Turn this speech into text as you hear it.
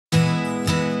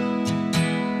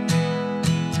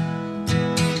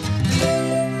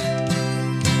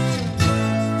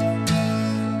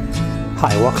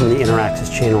Hi, welcome to the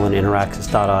Interaxis channel and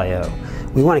Interaxis.io.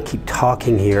 We want to keep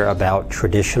talking here about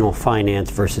traditional finance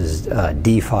versus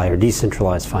DeFi or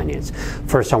decentralized finance.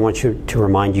 First, I want to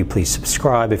remind you, please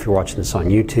subscribe if you're watching this on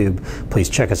YouTube.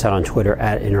 Please check us out on Twitter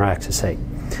at Interaxis8.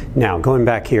 Now, going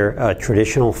back here,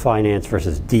 traditional finance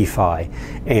versus DeFi,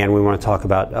 and we want to talk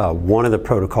about one of the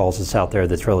protocols that's out there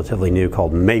that's relatively new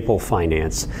called Maple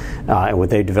Finance. And what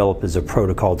they developed is a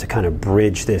protocol to kind of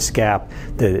bridge this gap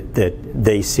that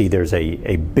they see there's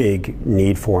a big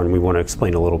need for, and we want to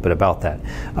explain a little bit about that.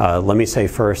 Let me say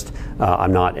first,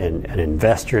 I'm not an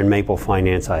investor in Maple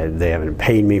Finance. They haven't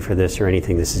paid me for this or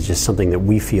anything. This is just something that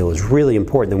we feel is really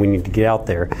important that we need to get out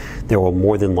there. There will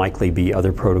more than likely be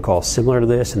other protocols similar to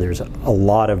this, and there's a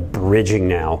lot of bridging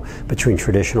now between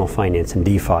traditional finance and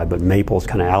DeFi, but Maple's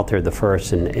kind of out there the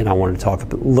first, and I want to talk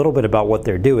a little bit about what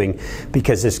they're doing,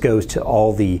 because this goes to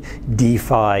all the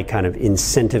DeFi kind of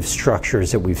incentive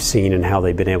structures that we've seen and how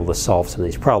they've been able to solve some of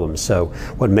these problems. So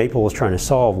what Maple is trying to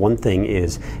solve, one thing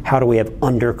is, how do we have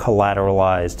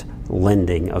under-collateralized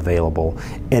lending available,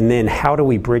 and then how do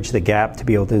we bridge the gap to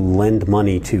be able to lend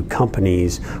money to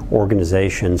companies,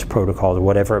 organizations, protocols,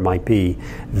 whatever it might be,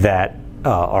 that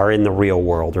are in the real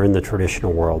world or in the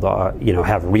traditional world,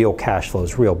 have real cash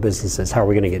flows, real businesses. How are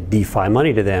we going to get DeFi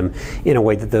money to them in a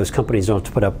way that those companies don't have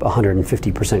to put up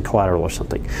 150% collateral or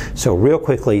something? So real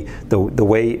quickly, the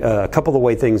way a couple of the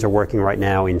way things are working right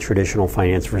now in traditional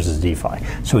finance versus DeFi.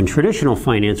 So in traditional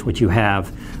finance, what you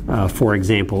have, for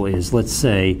example, is, let's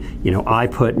say, I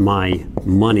put my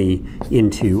money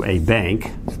into a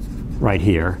bank right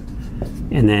here,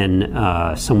 and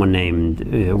then someone named,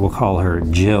 we'll call her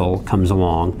Jill, comes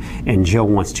along, and Jill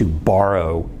wants to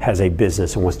borrow, has a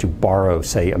business and wants to borrow,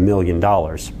 say, $1 million.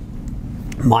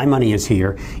 My money is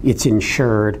here, it's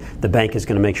insured, the bank is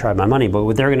going to make sure I have my money, but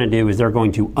what they're going to do is they're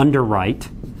going to underwrite.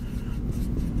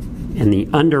 And the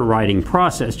underwriting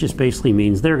process just basically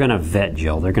means they're going to vet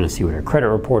Jill. They're going to see what her credit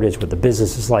report is, what the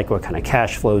business is like, what kind of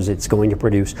cash flows it's going to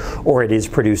produce, or it is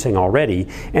producing already,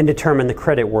 and determine the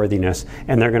credit worthiness.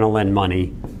 And they're going to lend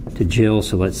money to Jill.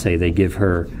 So let's say they give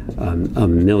her $1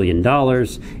 million,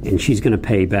 and she's going to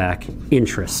pay back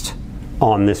interest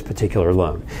on this particular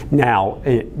loan. Now,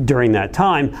 during that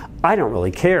time, I don't really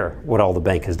care what all the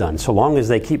bank has done, so long as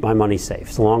they keep my money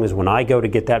safe. So long as when I go to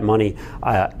get that money,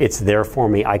 it's there for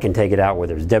me. I can take it out,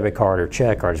 whether it's debit card or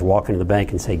check, or I just walk into the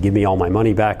bank and say, give me all my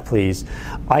money back, please.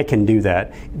 I can do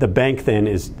that. The bank then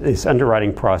is this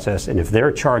underwriting process, and if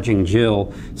they're charging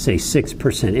Jill, say,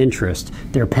 6% interest,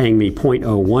 they're paying me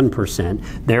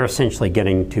 0.01%. They're essentially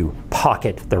getting to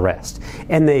pocket the rest.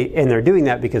 And they're doing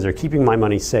that because they're keeping my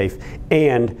money safe,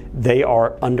 and they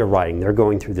are underwriting. They're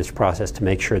going through this process to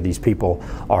make sure these people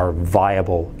are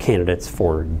viable candidates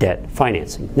for debt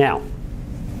financing. Now,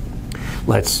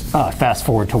 let's fast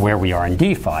forward to where we are in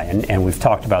DeFi, and we've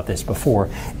talked about this before.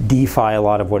 DeFi, a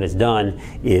lot of what it's done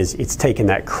is it's taken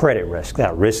that credit risk,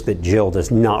 that risk that Jill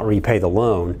does not repay the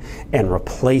loan, and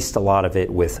replaced a lot of it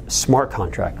with smart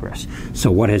contract risk.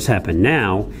 So what has happened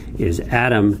now is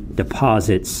Adam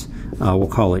deposits, we'll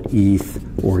call it ETH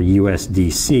or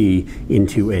USDC,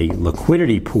 into a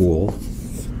liquidity pool.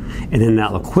 And then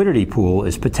that liquidity pool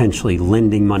is potentially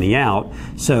lending money out.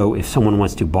 So if someone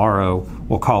wants to borrow,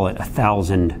 we'll call it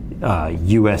 1,000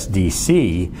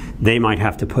 USDC, they might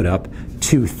have to put up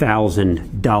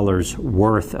 $2,000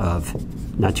 worth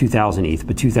of, not 2,000 ETH,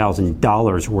 but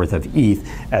 $2,000 worth of ETH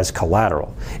as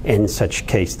collateral. In such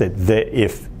case that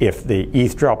if the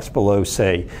ETH drops below,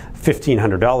 say,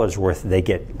 $1,500 worth, they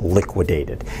get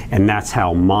liquidated. And that's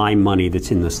how my money that's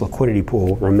in this liquidity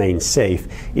pool remains safe,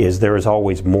 is there is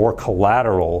always more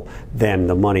collateral than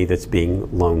the money that's being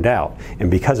loaned out.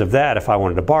 And because of that, if I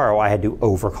wanted to borrow, I had to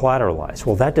over-collateralize.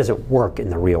 Well, that doesn't work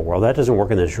in the real world. That doesn't work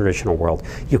in the traditional world.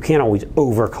 You can't always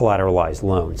over-collateralize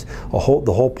loans. The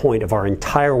whole point of our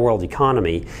entire world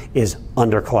economy is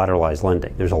under-collateralized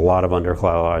lending. There's a lot of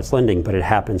under-collateralized lending, but it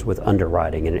happens with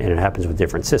underwriting, and it happens with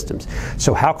different systems.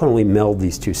 So how can we meld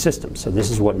these two systems? So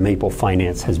this is what Maple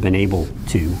Finance has been able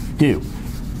to do.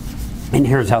 And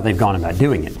here's how they've gone about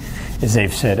doing it, is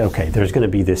they've said, okay, there's going to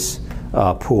be this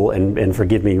pool, and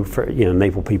forgive me for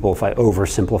Maple people if I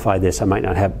oversimplify this. I might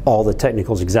not have all the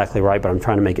technicals exactly right, but I'm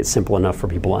trying to make it simple enough for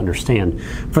people to understand.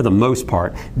 For the most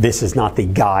part, this is not the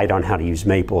guide on how to use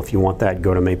Maple. If you want that,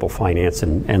 go to Maple Finance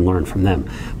and learn from them.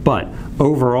 But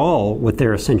overall, what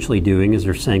they're essentially doing is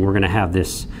they're saying we're going to have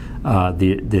this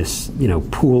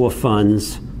pool of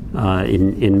funds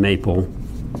in Maple,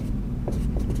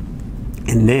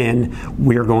 and then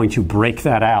we're going to break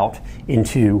that out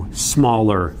into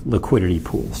smaller liquidity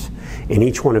pools. And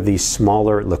each one of these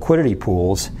smaller liquidity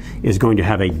pools is going to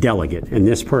have a delegate. And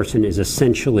this person is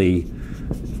essentially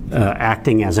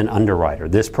acting as an underwriter.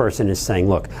 This person is saying,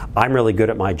 look, I'm really good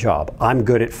at my job. I'm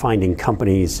good at finding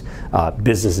companies,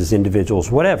 businesses, individuals,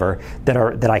 whatever,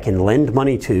 that I can lend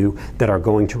money to that are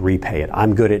going to repay it.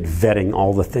 I'm good at vetting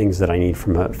all the things that I need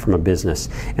from a business.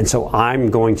 And so I'm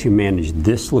going to manage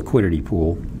this liquidity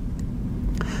pool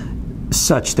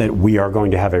such that we are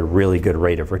going to have a really good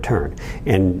rate of return.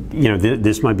 And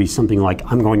this might be something like,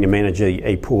 I'm going to manage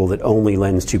a pool that only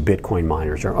lends to Bitcoin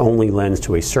miners or only lends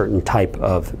to a certain type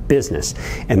of business.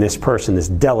 And this person, this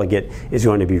delegate, is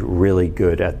going to be really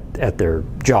good at their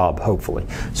job, hopefully.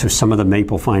 So some of the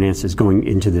Maple finance is going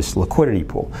into this liquidity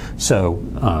pool. So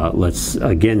let's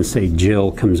again say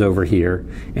Jill comes over here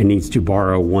and needs to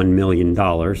borrow $1 million.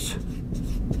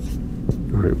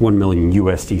 Or 1 million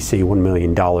USDC, $1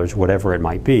 million, whatever it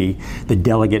might be. The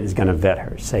delegate is going to vet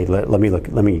her, say, let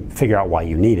me figure out why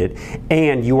you need it,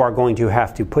 and you are going to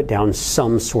have to put down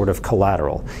some sort of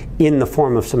collateral in the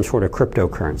form of some sort of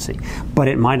cryptocurrency. But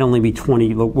it might only be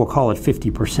 20, we'll call it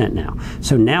 50% now.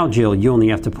 So now, Jill, you only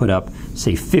have to put up,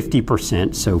 say,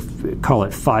 50%, so call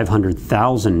it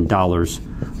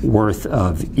 $500,000 worth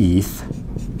of ETH,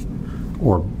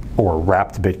 or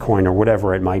wrapped Bitcoin or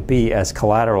whatever it might be as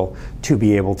collateral to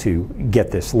be able to get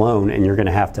this loan, and you're going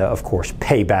to have to, of course,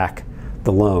 pay back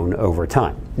the loan over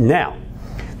time. Now,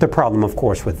 the problem, of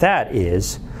course, with that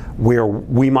is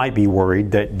we might be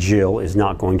worried that Jill is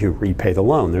not going to repay the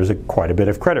loan. There's quite a bit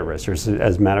of credit risk. There's,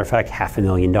 as a matter of fact,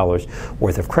 $500,000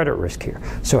 worth of credit risk here.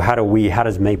 So how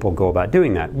does Maple go about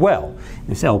doing that? Well,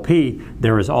 this LP,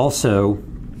 there is also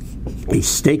a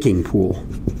staking pool.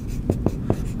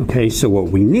 Okay, so what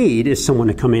we need is someone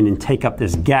to come in and take up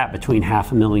this gap between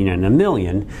 $500,000 and $1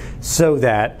 million, so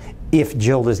that if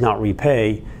Jill does not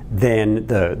repay, then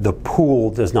the pool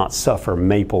does not suffer,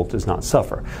 Maple does not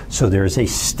suffer. So there's a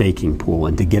staking pool,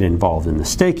 and to get involved in the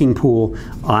staking pool,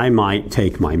 I might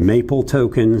take my Maple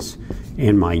tokens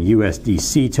and my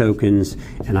USDC tokens,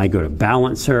 and I go to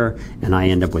Balancer, and I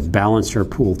end up with Balancer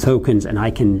pool tokens, and I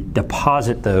can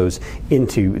deposit those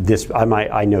into this.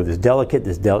 I know this delegate.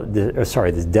 This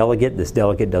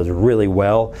delegate does really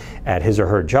well at his or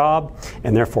her job,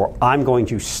 and therefore I'm going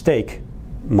to stake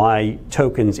my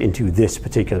tokens into this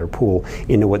particular pool,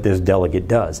 into what this delegate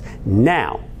does.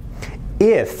 Now,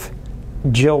 if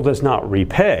Jill does not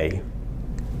repay,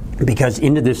 because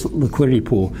into this liquidity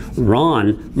pool,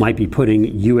 Ron might be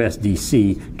putting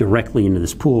USDC directly into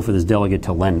this pool for this delegate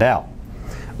to lend out.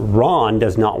 Ron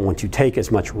does not want to take as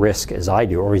much risk as I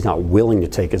do, or he's not willing to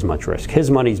take as much risk.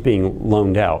 His money's being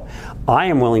loaned out. I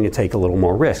am willing to take a little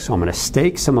more risk, so I'm going to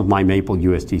stake some of my Maple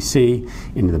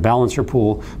USDC into the Balancer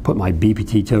pool, put my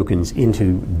BPT tokens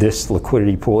into this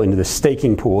liquidity pool, into the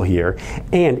staking pool here,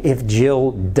 and if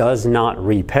Jill does not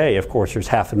repay, of course there's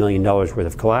 $500,000 worth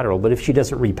of collateral, but if she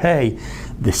doesn't repay,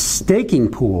 the staking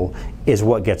pool is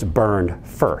what gets burned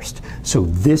first. So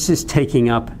this is taking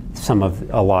up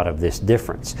a lot of this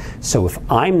difference. So if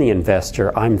I'm the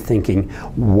investor, I'm thinking,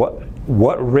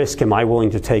 what risk am I willing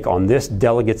to take on this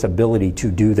delegate's ability to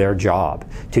do their job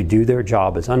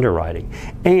as underwriting?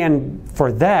 And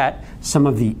for that, some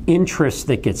of the interest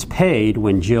that gets paid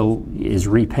when Jill is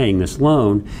repaying this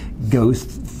loan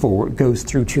goes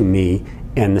through to me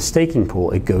and the staking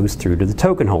pool. It goes through to the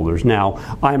token holders. Now,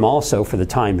 I'm also, for the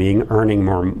time being, earning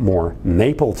more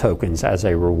Maple tokens as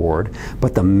a reward,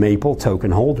 but the Maple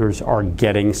token holders are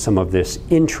getting some of this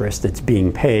interest that's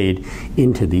being paid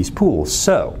into these pools.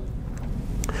 So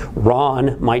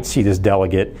Ron might see this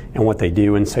delegate and what they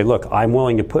do and say, look, I'm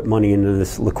willing to put money into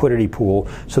this liquidity pool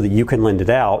so that you can lend it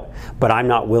out, but I'm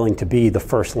not willing to be the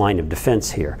first line of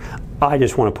defense here. I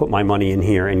just want to put my money in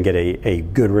here and get a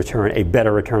good return, a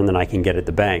better return than I can get at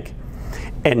the bank,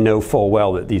 and know full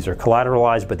well that these are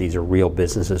collateralized, but these are real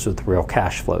businesses with real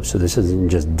cash flow. So this isn't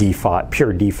just DeFi,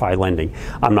 pure DeFi lending.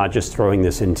 I'm not just throwing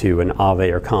this into an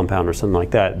Aave or Compound or something like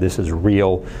that. This is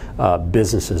real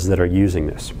businesses that are using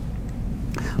this.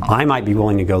 I might be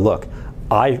willing to go, look,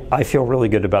 I feel really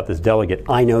good about this delegate.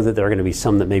 I know that there are going to be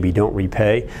some that maybe don't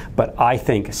repay, but I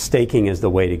think staking is the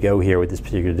way to go here with this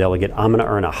particular delegate. I'm going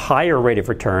to earn a higher rate of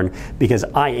return because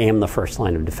I am the first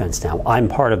line of defense now. I'm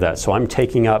part of that. So I'm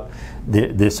taking up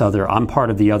I'm part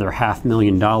of the other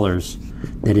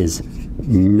 $500,000 that is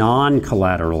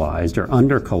non-collateralized or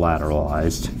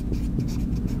under-collateralized,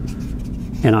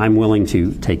 and I'm willing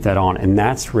to take that on. And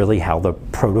that's really how the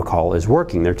protocol is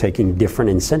working. They're taking different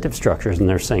incentive structures and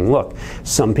they're saying, look,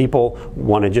 some people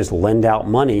want to just lend out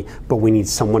money, but we need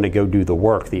someone to go do the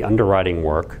work, the underwriting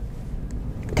work,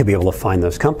 to be able to find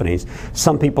those companies.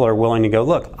 Some people are willing to go,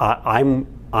 look, I'm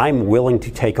willing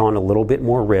to take on a little bit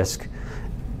more risk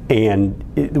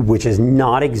which is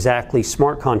not exactly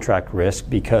smart contract risk,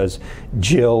 because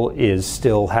Jill is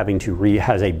still having to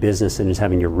has a business and is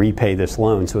having to repay this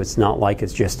loan. So it's not like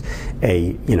it's just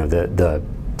a, you know, the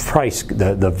price,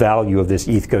 the value of this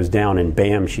ETH goes down and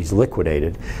bam, she's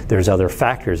liquidated. There's other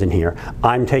factors in here.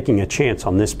 I'm taking a chance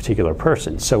on this particular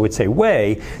person. So it's a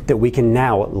way that we can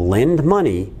now lend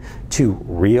money to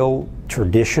real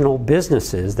traditional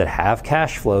businesses that have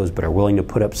cash flows but are willing to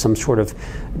put up some sort of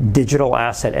digital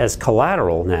asset as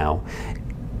collateral now.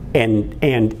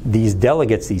 And these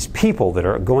delegates, these people that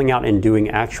are going out and doing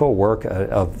actual work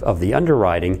of the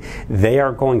underwriting, they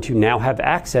are going to now have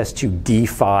access to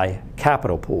DeFi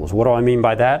capital pools. What do I mean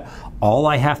by that? All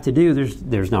I have to do,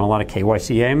 there's not a lot of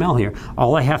KYC AML here.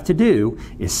 All I have to do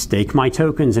is stake my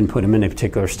tokens and put them in a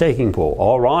particular staking pool.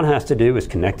 All Ron has to do is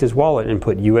connect his wallet and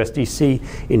put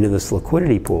USDC into this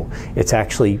liquidity pool. It's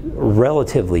actually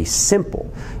relatively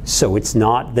simple. So it's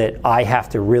not that I have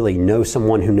to really know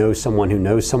someone who knows someone who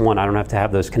knows someone. I don't have to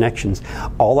have those connections.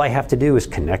 All I have to do is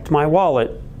connect my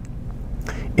wallet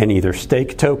and either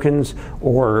stake tokens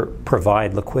or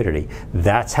provide liquidity.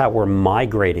 That's how we're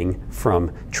migrating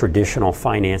from traditional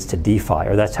finance to DeFi,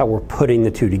 or that's how we're putting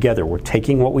the two together. We're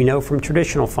taking what we know from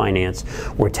traditional finance,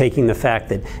 we're taking the fact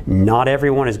that not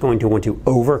everyone is going to want to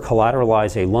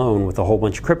over-collateralize a loan with a whole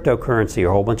bunch of cryptocurrency or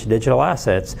a whole bunch of digital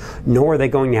assets, nor are they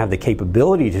going to have the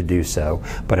capability to do so.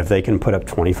 But if they can put up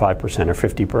 25% or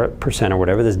 50% or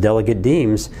whatever this delegate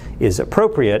deems is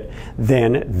appropriate,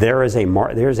 then there is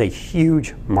a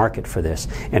huge market for this,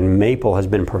 and Maple has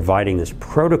been providing this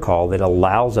protocol that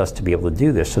allows us to be able to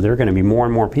do this. So there are going to be more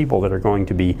and more people that are going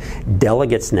to be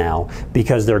delegates now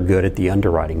because they're good at the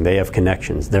underwriting. They have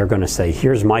connections. They're going to say,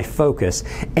 here's my focus,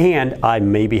 and I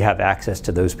maybe have access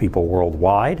to those people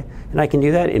worldwide, and I can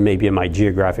do that. It may be in my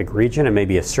geographic region. It may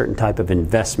be a certain type of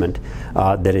investment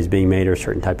that is being made or a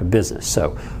certain type of business.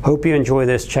 So hope you enjoy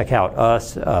this. Check out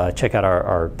us. Check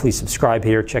out please subscribe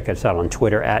here. Check us out on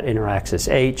Twitter at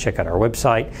Interaxis8. Check out our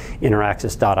website,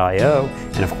 Interaxis.io,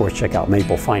 and of course check out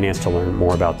Maple Finance to learn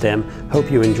more about them.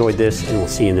 Hope you enjoyed this, and we'll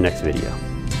see you in the next video.